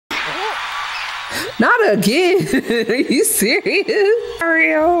Not again. Are you serious?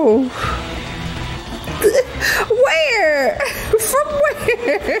 Mario. Where? From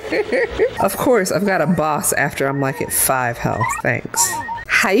where? Of course, I've got a boss after I'm like at 5 health. Thanks.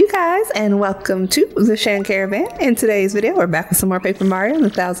 Hi you guys, and welcome to the ShanCaravan. In today's video, we're back with some more Paper Mario and the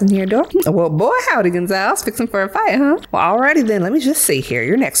 1,000-Year Door. Well, boy, howdy, Gonzalez. Fixing for a fight, huh? Well, alrighty then, let me just see here.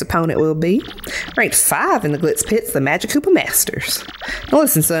 Your next opponent will be ranked 5 in the Glitz Pits, the Magic Koopa Masters. Now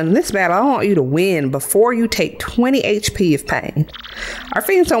listen, son, in this battle, I want you to win before you take 20 HP of pain. Our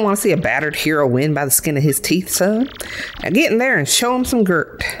fans don't want to see a battered hero win by the skin of his teeth, son. Now get in there and show him some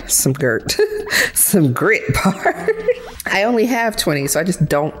some grit, part. I only have 20, so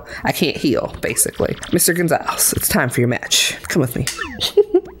I can't heal, basically. Mr. Gonzalez, it's time for your match. Come with me.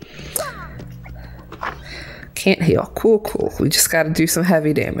 Can't heal. Cool. We just got to do some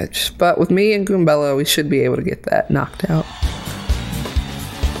heavy damage. But with me and Goombella, we should be able to get that knocked out.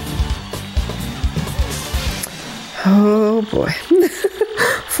 Oh boy.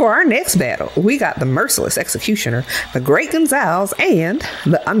 For our next battle, we got the Merciless Executioner, the Great Gonzalez, and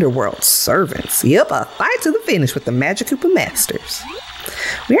the Underworld Servants. Yep, a fight to the finish with the Magic Koopa Masters.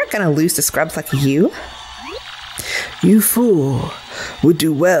 We aren't gonna lose to scrubs like you. You fool would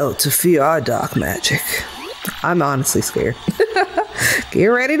do well to fear our dark magic. I'm honestly scared. Get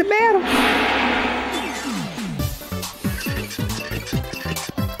ready to battle.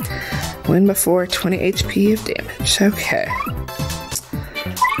 Win before 20 HP of damage. Okay.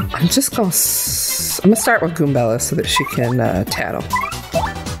 I'm gonna start with Goombella so that she can tattle.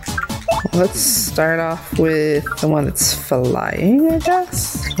 Let's start off with the one that's flying, I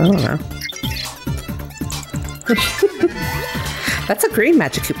guess? I don't know. That's a green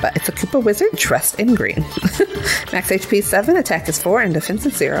Magic Koopa. It's a Koopa Wizard dressed in green. Max HP 7, attack is 4, and defense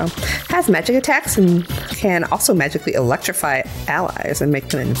is 0. Has magic attacks and can also magically electrify allies and make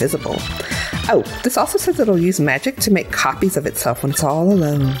them invisible. Oh, this also says it'll use magic to make copies of itself when it's all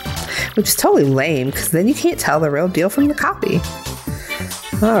alone. Which is totally lame, because then you can't tell the real deal from the copy.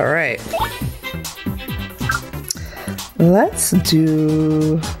 Alright. Let's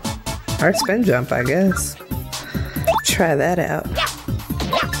do our spin jump, I guess. Try that out.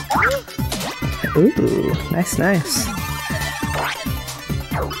 Ooh, nice.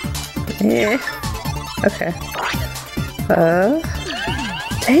 Eh. Okay.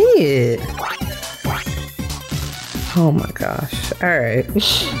 Dang it. Oh my gosh. Alright.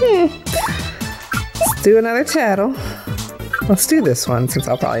 Let's do another tattle. Let's do this one since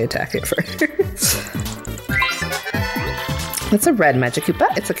I'll probably attack it first. It's a red Magic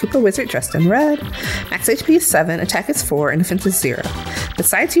Koopa. It's a Koopa Wizard dressed in red. Max HP is 7, attack is 4, and defense is 0.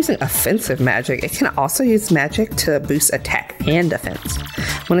 Besides using offensive magic, it can also use magic to boost attack and defense.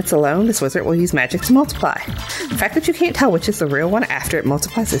 When it's alone, this wizard will use magic to multiply. The fact that you can't tell which is the real one after it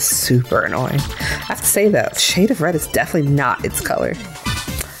multiplies is super annoying. I have to say though, shade of red is definitely not its color.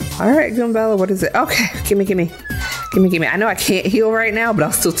 Alright, Goombella, what is it? Okay, gimme. I know I can't heal right now, but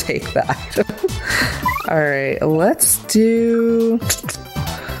I'll still take the item. Alright, let's do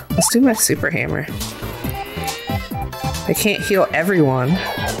my super hammer. I can't heal everyone.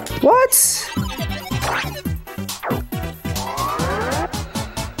 What?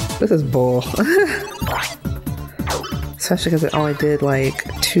 This is bull. Especially because it only did like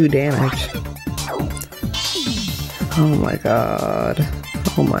 2 damage. Oh my god.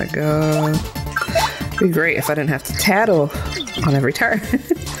 It'd be great if I didn't have to tattle on every turn.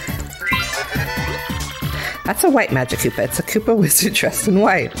 That's a white Magic Koopa. It's a Koopa Wizard dressed in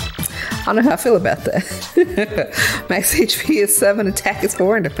white. I don't know how I feel about that. Max HP is 7, attack is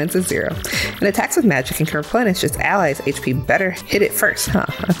 4, and defense is 0. And attacks with magic and can replenish its allies' HP. Better hit it first, huh?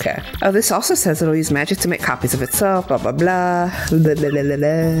 Okay. Oh, this also says it'll use magic to make copies of itself, blah, blah, blah.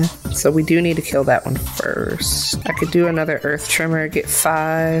 So we do need to kill that one first. I could do another Earth Tremor, get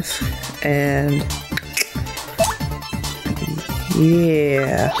 5, and...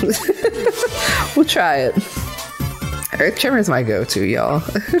 yeah. We'll try it. Earth Tremor is my go-to, y'all.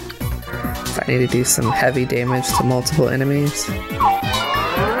 If I need to do some heavy damage to multiple enemies.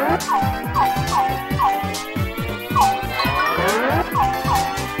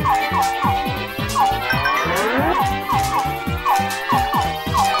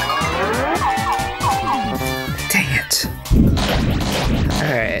 Dang it.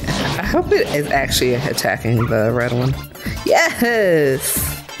 Alright. I hope it is actually attacking the red one. Yes!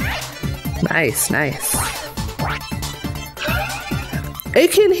 Nice.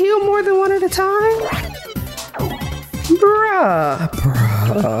 It can heal more than one at a time? Bruh.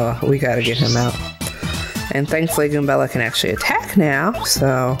 We gotta get him out. And thankfully Goombella can actually attack now,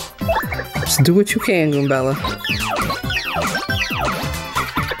 so just do what you can, Goombella.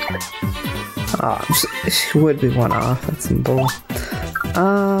 Oh, she would be one off. That's some bull.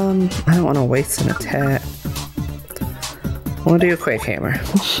 I don't want to waste an attack. We'll do a quick hammer.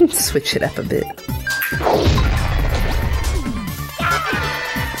 Switch it up a bit.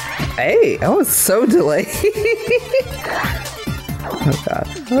 Hey, I was so delayed. Oh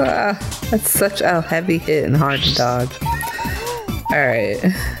god. That's such a heavy hit and hard to dodge. Alright.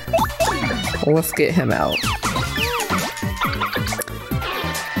 Well, let's get him out.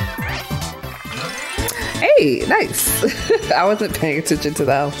 Hey, nice. I wasn't paying attention to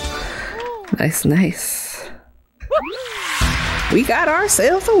that. Nice, nice. We got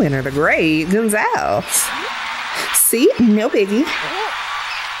ourselves a winner, the great Gonzalez. See, no biggie.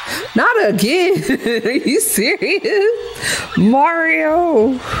 Not again. Are you serious?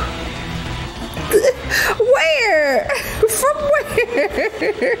 Mario. Where? From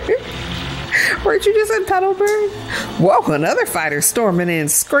where? Weren't you just in Petalburg? Whoa, another fighter storming in,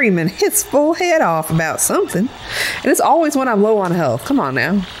 screaming his full head off about something. And it's always when I'm low on health. Come on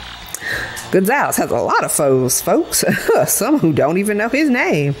now. Gonzalez has a lot of foes, folks. Some who don't even know his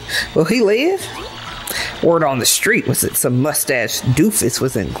name. Will he live? Word on the street was that some mustache doofus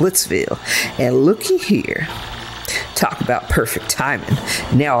was in Glitzville. And looky here. Talk about perfect timing.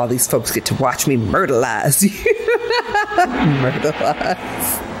 Now all these folks get to watch me myrtleize you.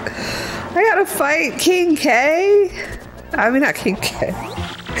 Myrtleize. I gotta fight King K. I mean, not King K.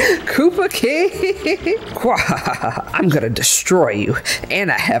 Koopa King. I'm gonna destroy you. And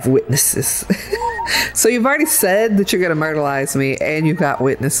I have witnesses. So you've already said that you're gonna myrtleize me, and you've got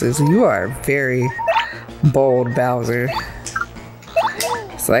witnesses. You are very bold, Bowser.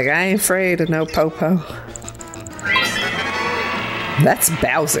 It's like, I ain't afraid of no Popo. That's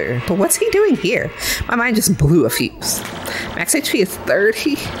Bowser. But what's he doing here? My mind just blew a fuse. Max HP is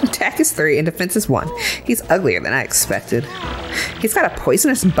 30, attack is 3, and defense is 1. He's uglier than I expected. He's got a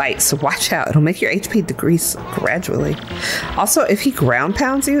poisonous bite, so watch out. It'll make your HP decrease gradually. Also, if he ground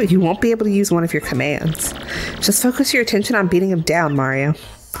pounds you, you won't be able to use one of your commands. Just focus your attention on beating him down, Mario.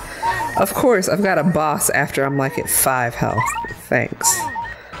 Of course, I've got a boss after I'm like at 5 health. Thanks.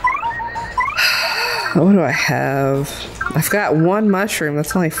 What do I have? I've got 1 mushroom.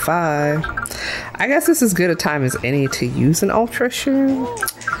 That's only 5. I guess this is good a time as any to use an Ultra Shroom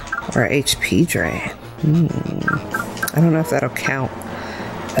or HP Drain. I don't know if that'll count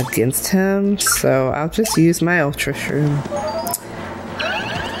against him, so I'll just use my Ultra Shroom.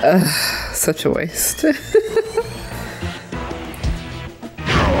 Such a waste.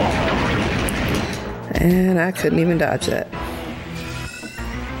 And I couldn't even dodge that.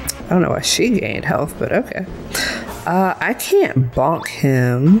 I don't know why she gained health, but okay. I can't bonk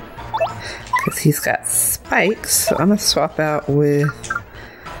him because he's got spikes, so I'm gonna swap out with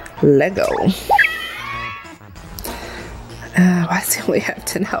Lego. Why does he only have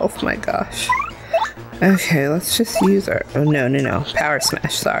 10 health? My gosh. Okay, let's just use our... Oh, no. Power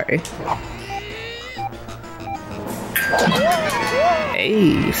Smash, sorry.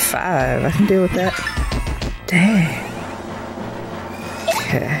 Hey, 5. I can deal with that. Dang.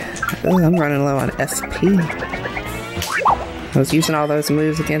 Okay. Oh, I'm running low on SP. I was using all those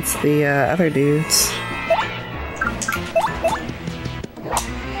moves against the other dudes.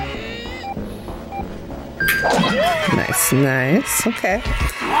 Nice. Okay.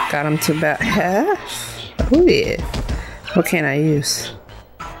 Got him to about half. Oh yeah. What can I use?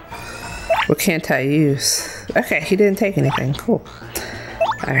 What can't I use? Okay, he didn't take anything. Cool.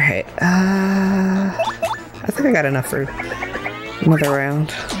 Alright. I think I got enough for another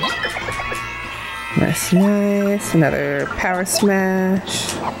round. Nice. Another Power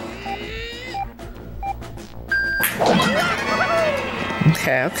Smash.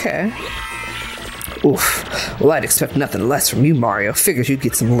 Okay. Oof. Well, I'd expect nothing less from you, Mario. Figured you'd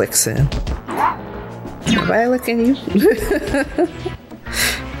get some licks in. Am I licking you?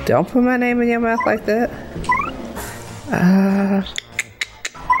 Don't put my name in your mouth like that. I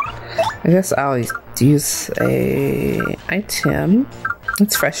guess I'll use a item.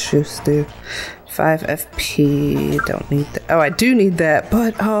 What's fresh juice do? 5 FP. Don't need that. Oh, I do need that,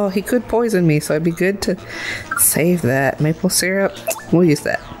 but oh, he could poison me, so it'd be good to save that. Maple syrup. We'll use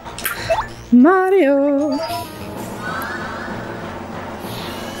that. Mario.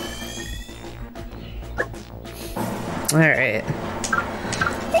 Alright.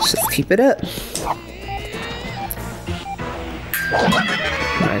 Let's just keep it up.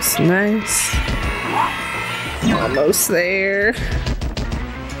 Nice. Almost there.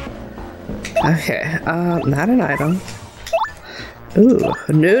 Okay, not an item. Ooh,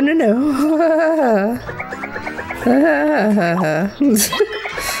 no.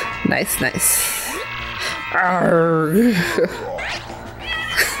 Nice. Arrgh.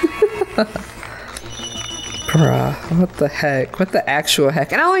 Bruh, what the heck? What the actual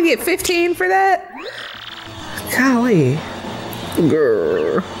heck? And I only get 15 for that? Golly.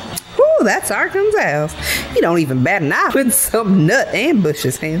 Grr. Whew, that's our Gonzales. He don't even bat an eye when some nut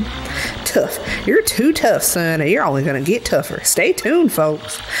ambushes him. Tough. You're too tough, son, and you're only gonna get tougher. Stay tuned,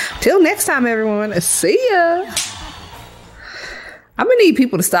 folks. Till next time, everyone. See ya. I'm gonna need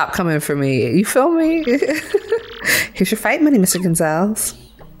people to stop coming for me. You feel me? Here's your fight money, Mr. Gonzales.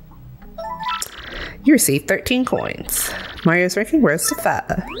 You received 13 coins. Mario's ranking rose to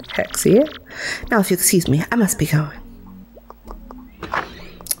 5. Hex, yeah? Now, if you excuse me, I must be going.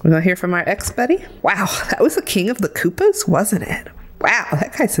 We're gonna hear from our ex-buddy. Wow, that was the king of the Koopas, wasn't it? Wow,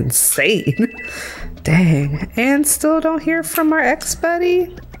 that guy's insane. Dang. And still don't hear from our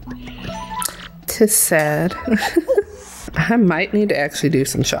ex-buddy? Tis sad. I might need to actually do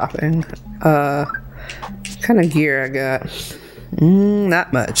some shopping. What kind of gear I got?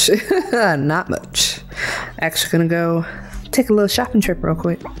 Not much. Not much. Actually gonna go take a little shopping trip real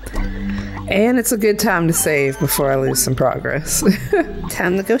quick. And it's a good time to save before I lose some progress.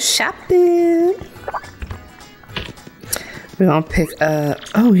 Time to go shopping. We're gonna pick up...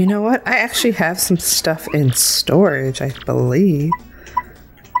 Oh, you know what? I actually have some stuff in storage, I believe.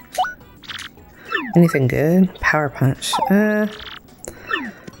 Anything good? Power punch. I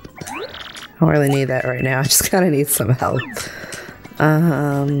don't really need that right now. I just kind of need some help.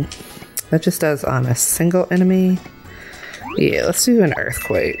 That just does on a single enemy. Yeah, let's do an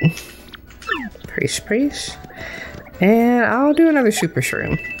earthquake. Preach, preach. And I'll do another super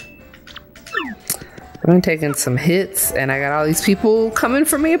shroom. I'm taking some hits, and I got all these people coming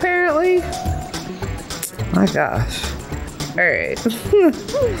for me apparently. My gosh. Alright.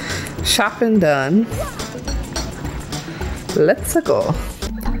 Shopping done. Let's go.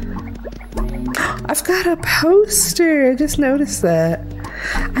 I've got a poster. I just noticed that.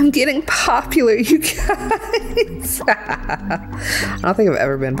 I'm getting popular, you guys. I don't think I've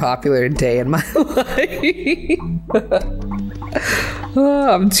ever been popular a day in my life.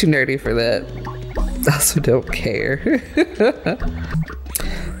 Oh, I'm too nerdy for that. I also don't care.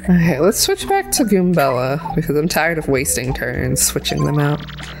 Okay, let's switch back to Goombella because I'm tired of wasting turns switching them out.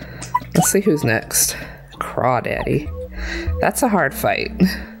 Let's see who's next. Crawdaddy. That's a hard fight.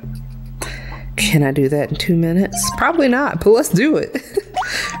 Can I do that in 2 minutes? Probably not, but let's do it.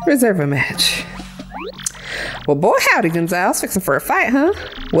 Reserve a match. Well, boy, howdy, Gonzales. Fixing for a fight, huh?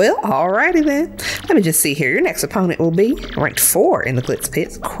 Well, alrighty then. Let me just see here. Your next opponent will be ranked 4 in the Glitz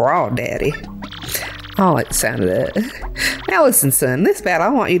Pits, Crawdaddy. I don't like the sound of that. Now listen, son. This battle, I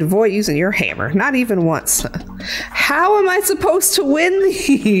want you to avoid using your hammer. Not even once. How am I supposed to win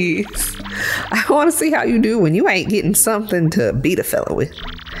these? I want to see how you do when you ain't getting something to beat a fella with.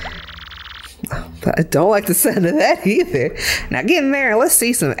 But I don't like the sound of that either. Now get in there and let's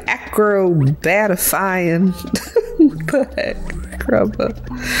see some acrobatifying. What the heck? Grubba.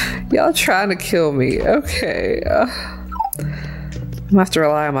 Y'all trying to kill me. Okay. I'm gonna have to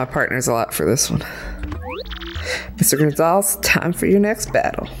rely on my partners a lot for this one. Mr. Gonzales, time for your next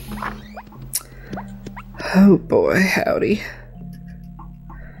battle. Oh boy, howdy.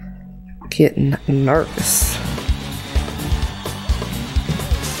 Getting nervous.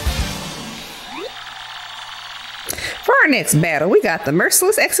 For our next battle, we got the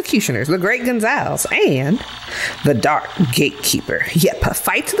Merciless Executioners, the Great Gonzales, and the Dark Gatekeeper. Yep, a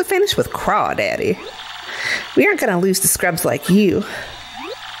fight to the finish with Crawdaddy. We aren't gonna lose to scrubs like you.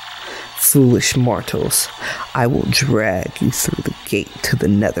 Foolish mortals, I will drag you through the gate to the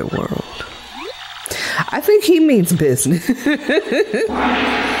netherworld. I think he means business.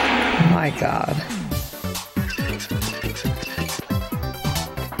 My God.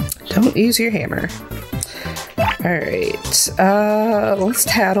 Don't use your hammer. Alright, let's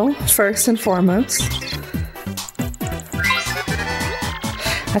tattle first and foremost.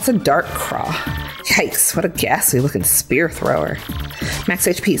 That's a dark craw. Yikes, what a ghastly looking spear thrower. Max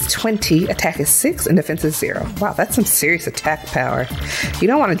HP is 20, attack is 6, and defense is 0. Wow, that's some serious attack power. You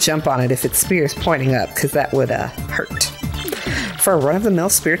don't want to jump on it if its spear is pointing up, because that would hurt. For a run-of-the-mill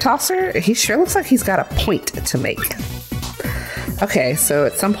spear tosser, he sure looks like he's got a point to make. Okay, so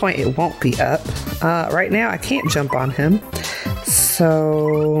at some point it won't be up. Right now I can't jump on him.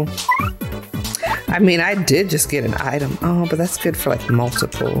 So... I mean, I did just get an item. Oh, but that's good for like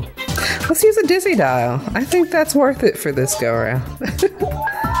multiple. Let's use a dizzy dial. I think that's worth it for this go around.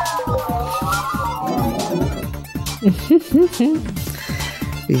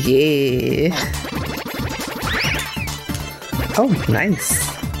 Yeah. Oh, nice.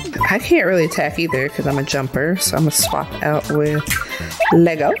 I can't really attack either because I'm a jumper, so I'm gonna swap out with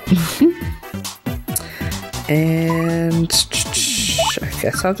Lego. And I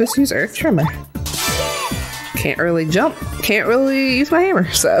guess I'll just use Earth Tremor. can't really jump, can't really use my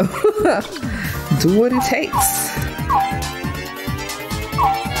hammer, so do what it takes.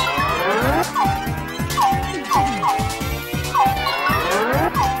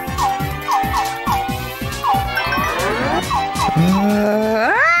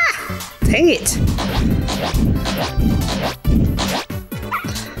 Dang it.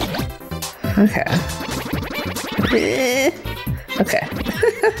 Okay. Okay.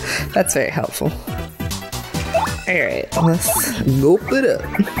 That's very helpful. Alright, let's gulp it up.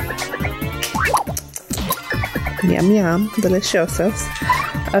 Yum yum, deliciosos.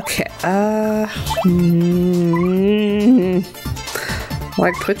 Okay,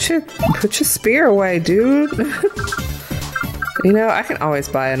 like put your spear away, dude. You know, I can always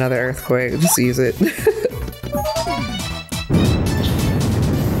buy another earthquake, just use it.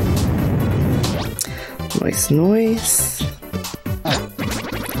 Nice.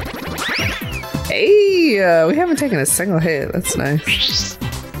 Hey, we haven't taken a single hit. That's nice.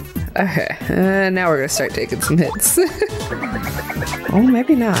 Okay, now we're gonna start taking some hits. Oh,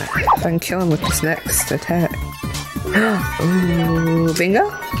 maybe not. If I can kill him with this next attack. Ooh, bingo?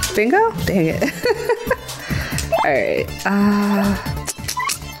 Bingo? Dang it. Alright,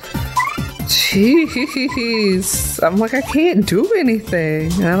 jeez. I'm like, I can't do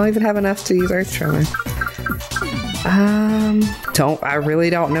anything. I don't even have enough to use Earth Tremor. I really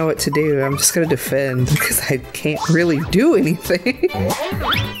don't know what to do. I'm just gonna defend because I can't really do anything.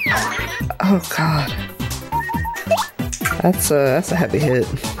 Oh god. That's a heavy hit.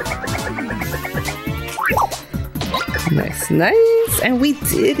 Nice. And we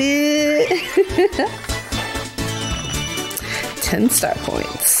did it! 10 star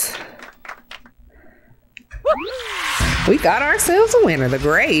points. We got ourselves a winner, the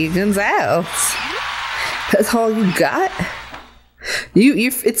Great Gonzales. That's all you got?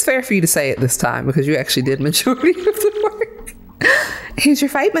 It's fair for you to say it this time because you actually did majority of the work. Here's your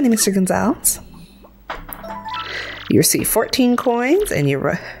fight money, Mr. Gonzales. You receive 14 coins and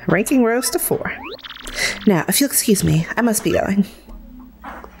your ranking rose to 4. Now, if you'll excuse me, I must be going.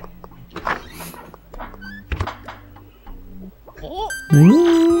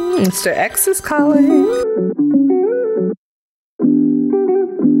 Mr. X is calling.